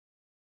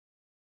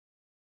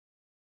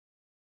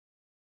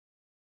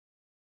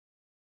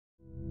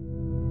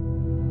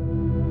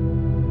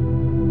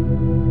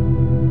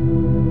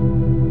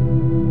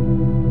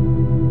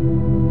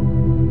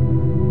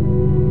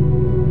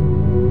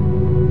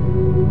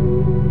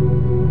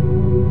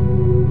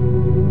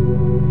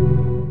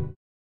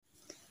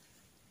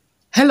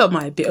Hello,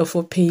 my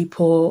beautiful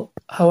people.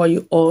 How are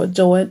you all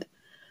doing?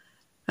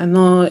 I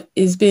know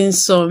it's been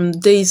some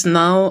days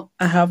now.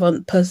 I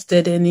haven't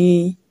posted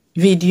any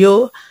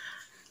video.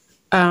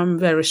 I'm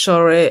very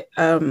sorry.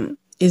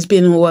 It's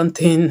been one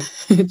thing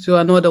to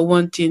another,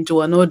 one thing to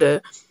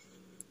another.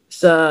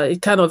 So it's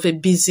kind of a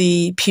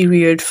busy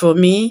period for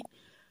me.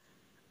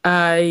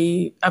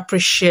 I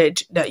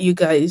appreciate that you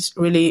guys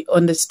really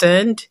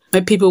understand.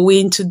 My people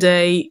win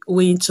today,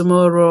 win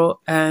tomorrow,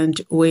 and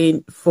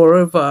win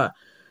forever.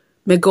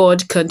 May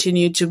God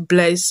continue to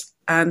bless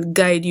and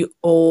guide you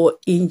all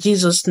in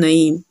Jesus'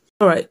 name.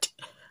 All right.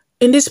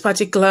 In this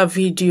particular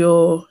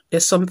video,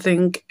 there's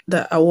something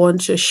that I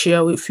want to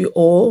share with you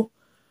all.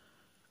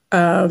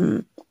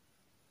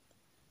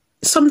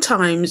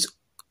 Sometimes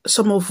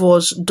some of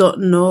us don't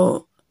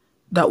know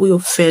that we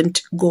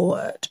offend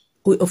God.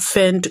 We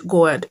offend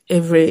God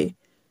every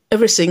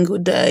single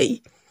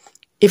day,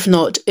 if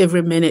not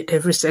every minute,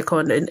 every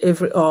second, and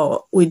every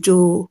hour. We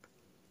do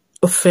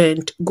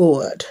offend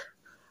God.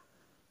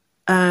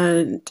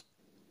 And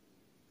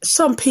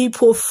some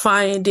people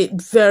find it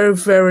very,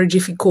 very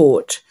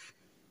difficult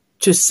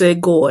to say,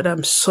 God,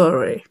 I'm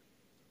sorry.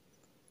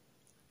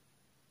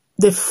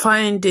 They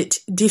find it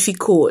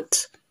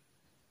difficult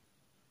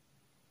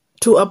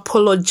to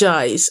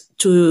apologize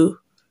to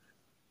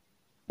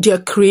their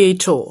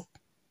creator,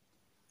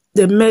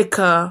 the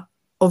maker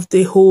of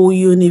the whole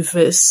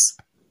universe,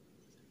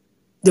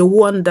 the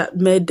one that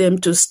made them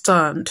to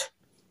stand,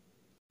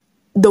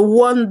 the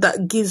one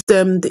that gives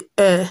them the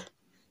air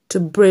to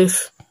breathe.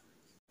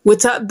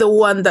 Without the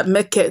one that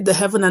maketh the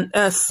heaven and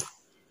earth,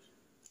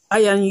 I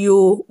and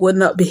you will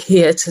not be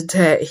here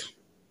today.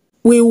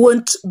 We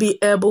won't be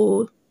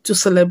able to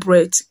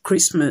celebrate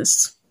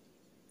Christmas.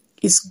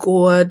 It's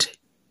God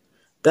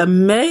that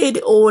made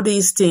all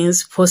these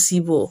things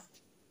possible.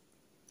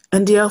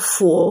 And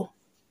therefore,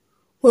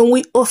 when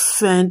we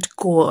offend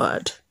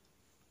God,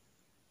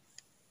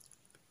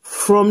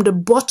 from the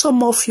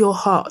bottom of your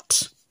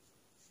heart,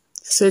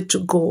 say to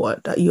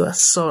God that you are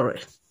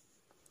sorry.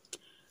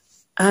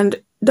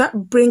 And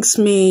that brings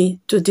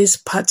me to this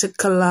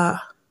particular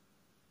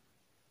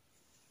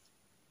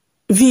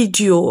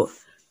video,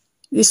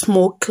 this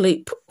small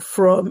clip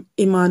from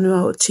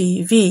Emmanuel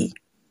TV,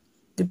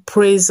 the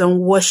praise and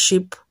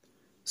worship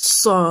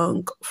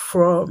song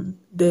from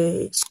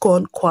the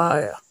Scoan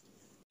choir.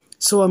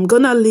 So I'm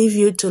going to leave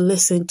you to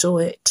listen to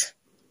it.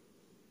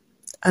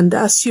 And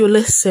as you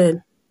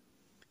listen,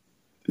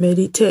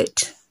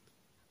 meditate.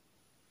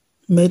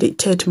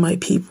 Meditate, my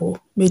people.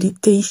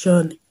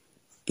 Meditation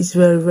is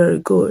very, very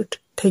good.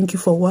 Thank you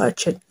for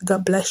watching.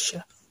 God bless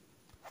you.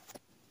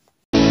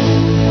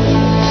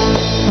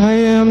 I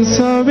am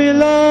sorry,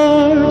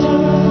 Lord.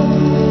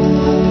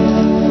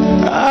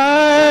 I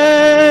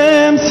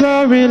am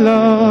sorry,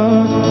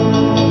 Lord.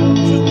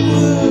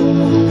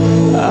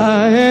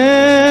 I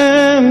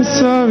am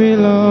sorry,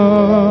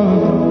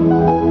 Lord.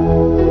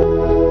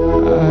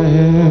 I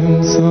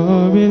am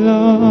sorry,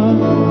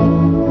 Lord.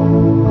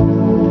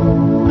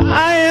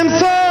 I am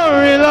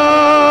sorry,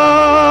 Lord.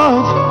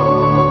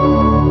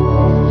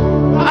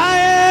 I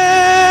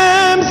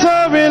am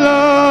sorry,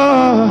 Lord.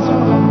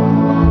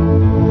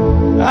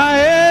 I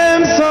am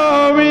sorry,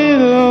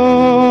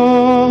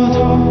 Lord.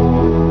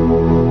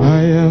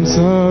 I am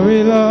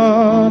sorry,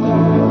 Lord.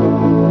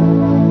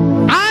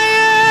 I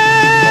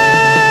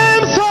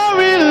am sorry,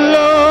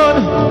 Lord.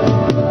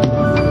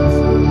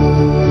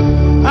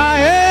 I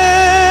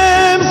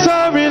am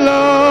sorry,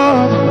 Lord.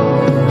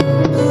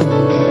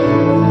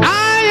 I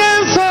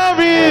am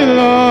sorry,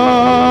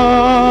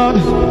 Lord.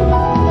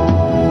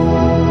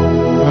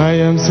 I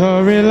am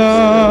sorry,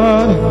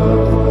 Lord.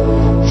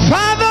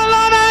 Father,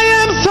 Lord, I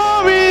am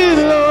sorry,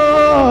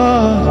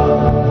 Lord.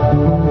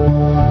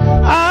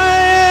 I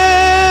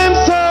am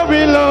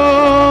sorry,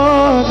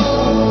 Lord.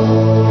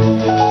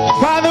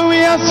 Father, we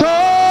are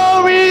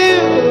sorry,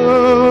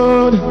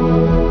 Lord.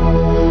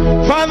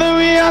 Father,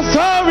 we are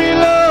sorry,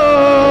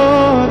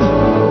 Lord.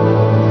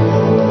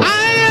 I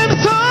am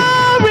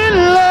sorry,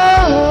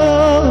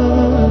 Lord.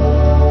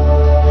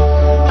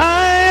 I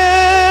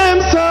am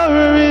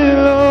sorry,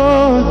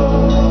 Lord.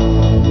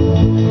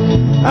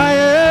 I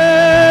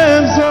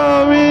am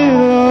sorry,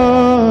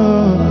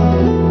 Lord.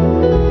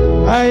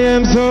 I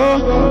am so.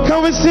 Can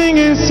we sing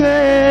and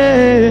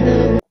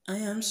say, I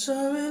am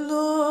sorry,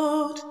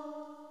 Lord.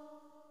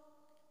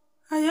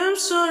 I am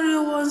sorry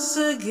once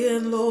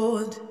again,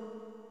 Lord.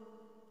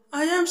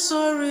 I am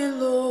sorry,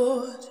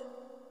 Lord.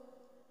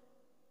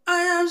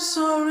 I am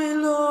sorry,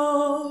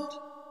 Lord.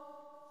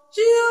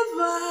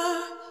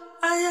 Jehovah,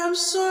 I am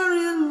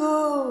sorry,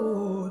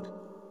 Lord.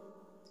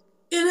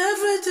 In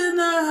everything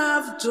I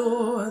have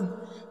done,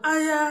 I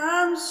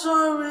am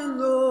sorry,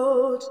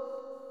 Lord.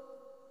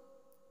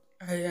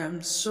 I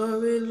am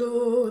sorry,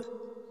 Lord.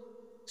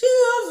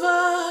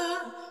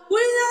 Jehovah,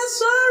 we are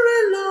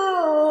sorry,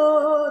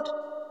 Lord.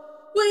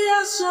 We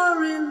are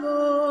sorry,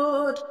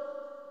 Lord.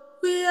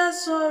 We are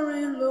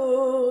sorry,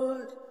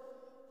 Lord.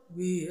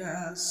 We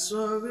are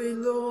sorry,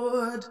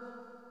 Lord.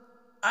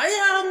 I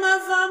am a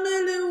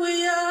family,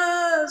 we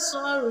are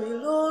sorry,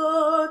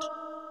 Lord.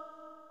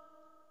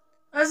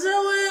 I say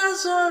we are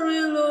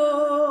sorry,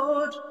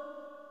 Lord.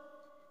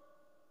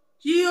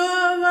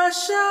 Jehovah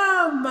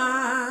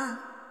Shammah.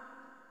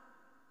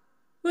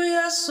 We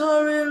are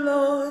sorry,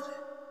 Lord.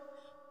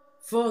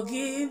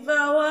 Forgive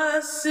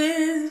our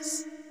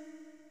sins.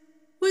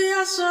 We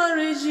are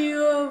sorry,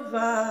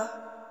 Jehovah.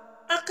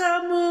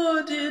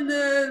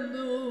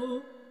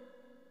 Akamodinelu.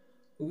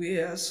 We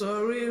are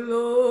sorry,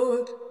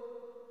 Lord.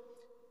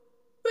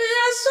 We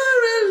are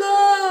sorry,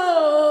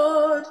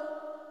 Lord.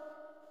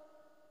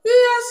 We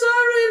are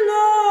sorry,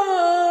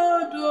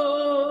 Lord.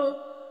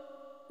 Oh,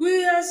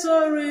 we are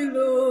sorry,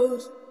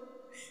 Lord.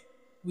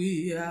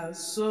 We are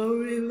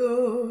sorry,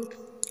 Lord.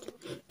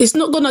 It's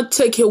not going to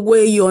take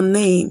away your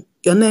name.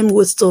 Your name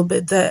will still be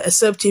there,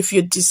 except if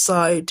you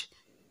decide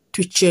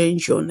to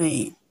change your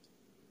name.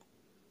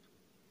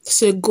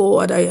 Say,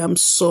 God, I am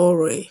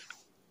sorry.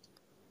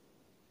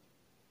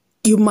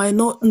 You might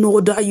not know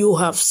that you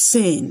have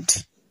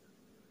sinned,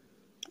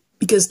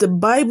 because the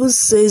Bible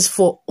says,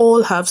 for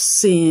all have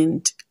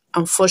sinned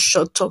and fall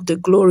short of the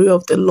glory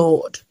of the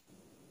Lord.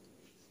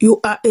 You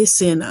are a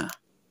sinner.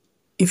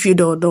 If you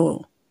don't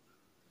know,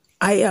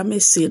 I am a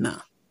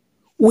sinner.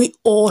 We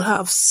all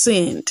have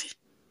sinned.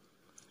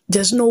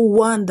 There's no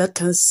one that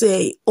can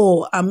say,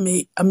 "Oh, I'm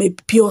a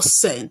pure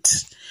saint.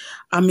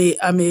 I'm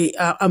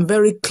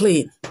very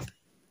clean.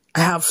 I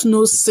have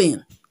no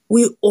sin."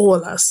 We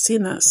all are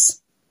sinners.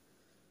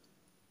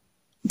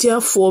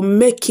 Therefore,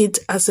 make it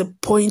as a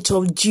point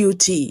of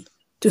duty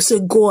to say,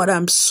 God,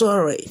 I'm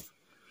sorry.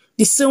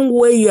 The same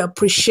way you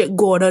appreciate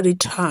God at the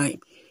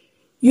time,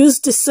 use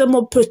the same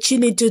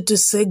opportunity to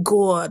say,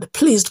 God,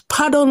 please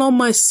pardon all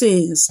my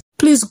sins.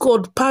 Please,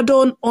 God,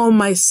 pardon all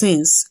my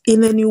sins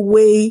in any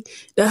way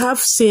that I have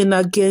sinned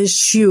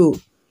against you.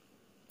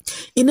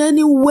 In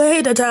any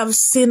way that I have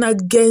sinned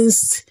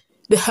against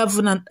the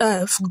heaven and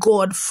earth,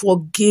 God,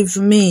 forgive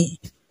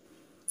me.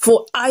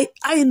 For I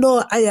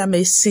know I am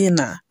a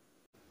sinner.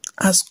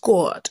 Ask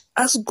God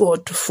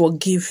to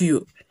forgive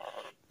you.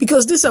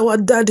 Because this our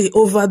daddy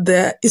over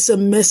there is a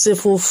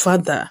merciful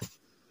father.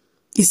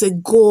 He's a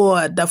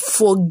God that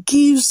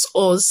forgives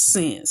all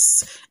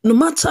sins. No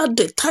matter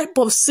the type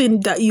of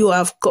sin that you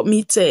have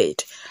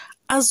committed,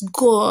 ask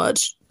God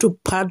to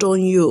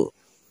pardon you.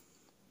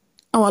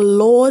 Our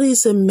Lord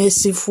is a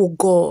merciful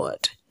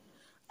God.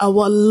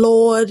 Our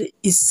Lord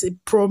is a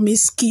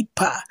promise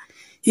keeper.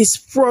 His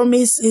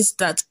promise is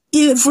that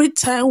every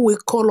time we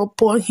call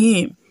upon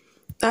him,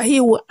 that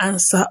he will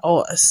answer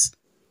us.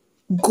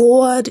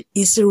 God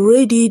is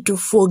ready to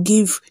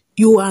forgive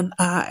you and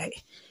I.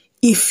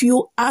 If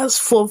you ask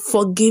for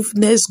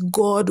forgiveness,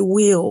 God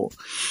will.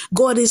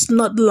 God is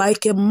not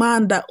like a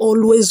man that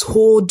always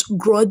holds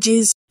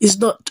grudges, is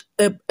not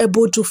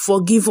able to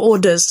forgive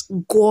others.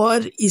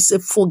 God is a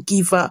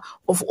forgiver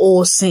of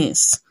all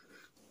sins.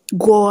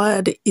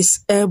 God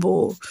is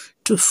able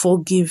to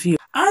forgive you.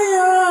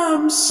 I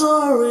am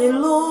sorry,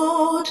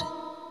 Lord.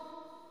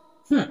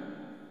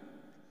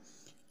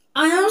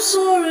 I am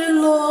sorry,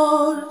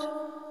 Lord.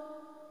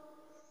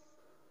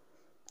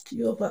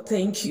 Jehovah,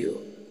 thank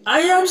you. I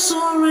am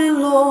sorry,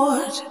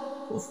 Lord,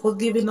 for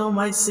forgiving all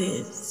my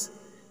sins.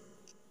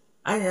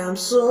 I am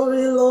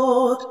sorry,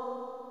 Lord.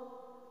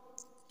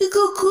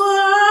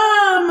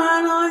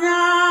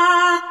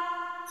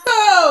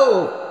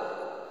 Oh!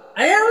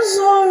 I am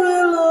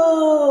sorry,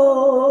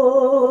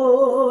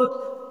 Lord.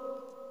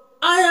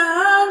 I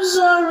am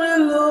sorry,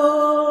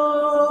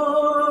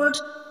 Lord.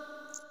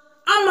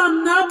 I'm a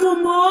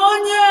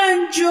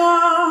nabumonye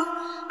enjoy.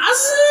 I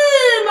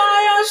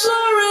am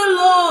sorry,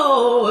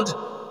 Lord.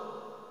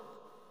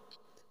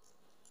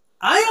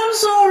 I am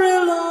sorry,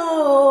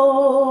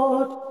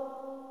 Lord.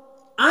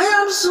 I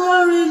am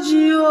sorry,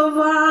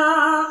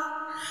 Jehovah.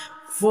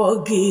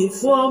 Forgive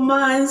for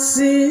my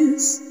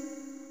sins.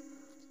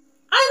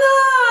 I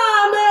know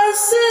I'm a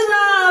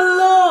sinner,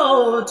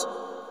 Lord.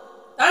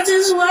 That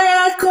is why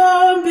I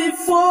come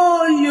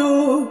before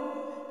you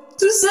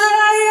to say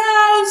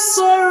I am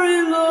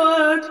sorry,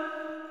 Lord.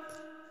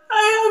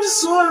 I am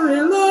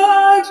sorry,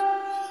 Lord.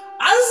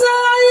 I say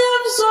I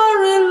am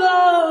sorry,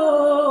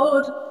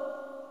 Lord.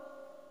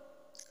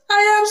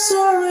 I am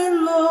sorry,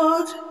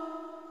 Lord.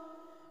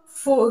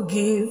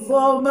 Forgive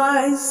all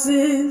my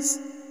sins.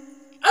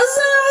 I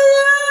say I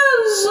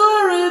am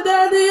sorry,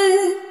 Daddy.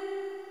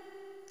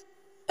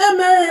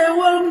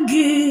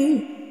 Emewongi.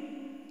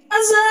 I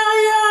say I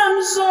am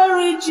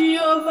sorry,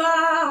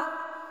 Jehovah.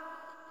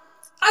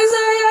 I say I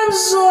am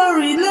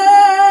sorry,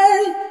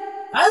 Lord.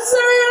 I say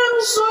I am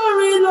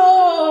sorry,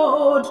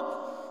 Lord.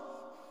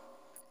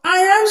 I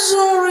am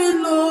sorry,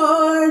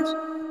 Lord.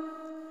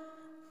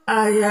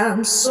 I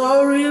am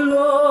sorry,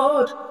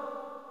 Lord.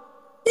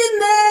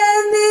 In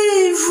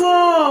any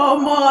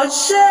form or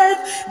shape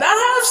that I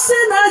have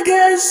sinned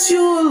against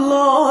you,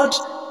 Lord,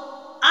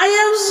 I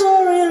am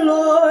sorry,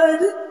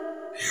 Lord.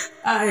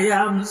 I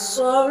am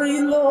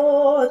sorry,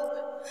 Lord.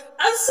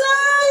 I say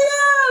I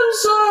am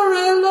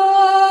sorry,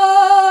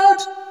 Lord.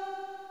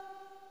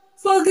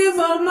 Forgive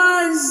all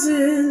my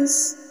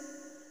sins.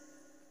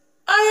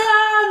 I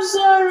am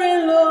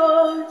sorry,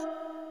 Lord.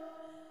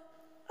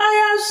 I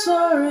am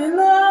sorry,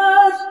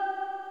 Lord.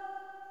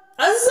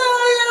 I say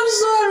I am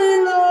sorry,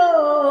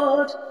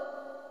 Lord.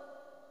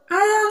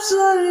 I am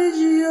sorry,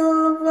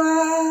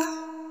 Jehovah.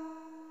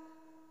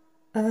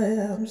 I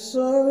am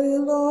sorry,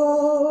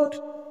 Lord.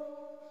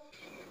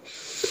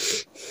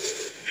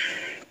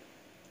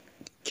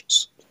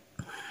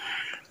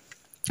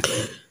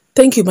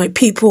 Thank you, my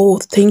people.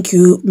 Thank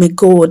you. May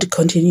God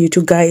continue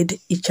to guide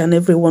each and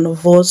every one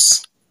of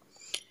us.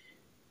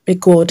 May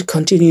God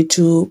continue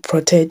to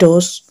protect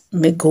us.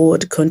 May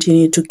God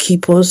continue to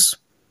keep us.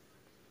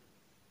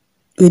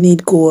 We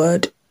need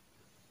God.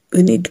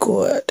 We need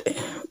God.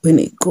 We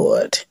need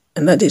God.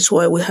 And that is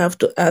why we have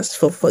to ask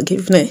for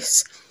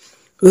forgiveness.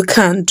 We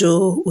can't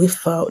do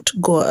without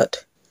God.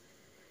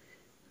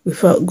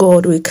 Without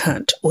God, we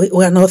can't. We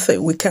are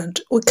nothing. We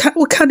can't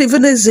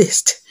even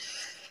exist.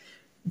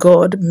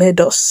 God made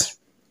us.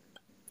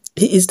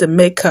 He is the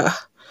maker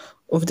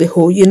of the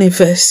whole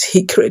universe.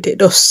 He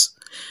created us.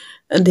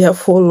 And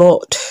therefore,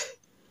 Lord,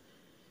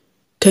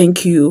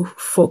 thank you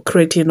for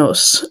creating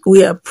us.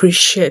 We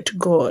appreciate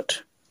God.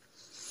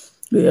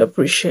 We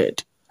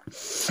appreciate.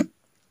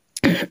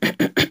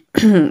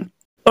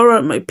 All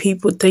right, my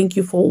people, thank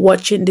you for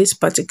watching this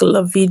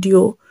particular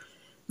video.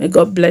 May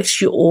God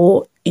bless you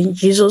all. In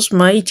Jesus'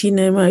 mighty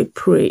name I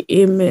pray.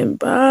 Amen.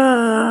 Bye.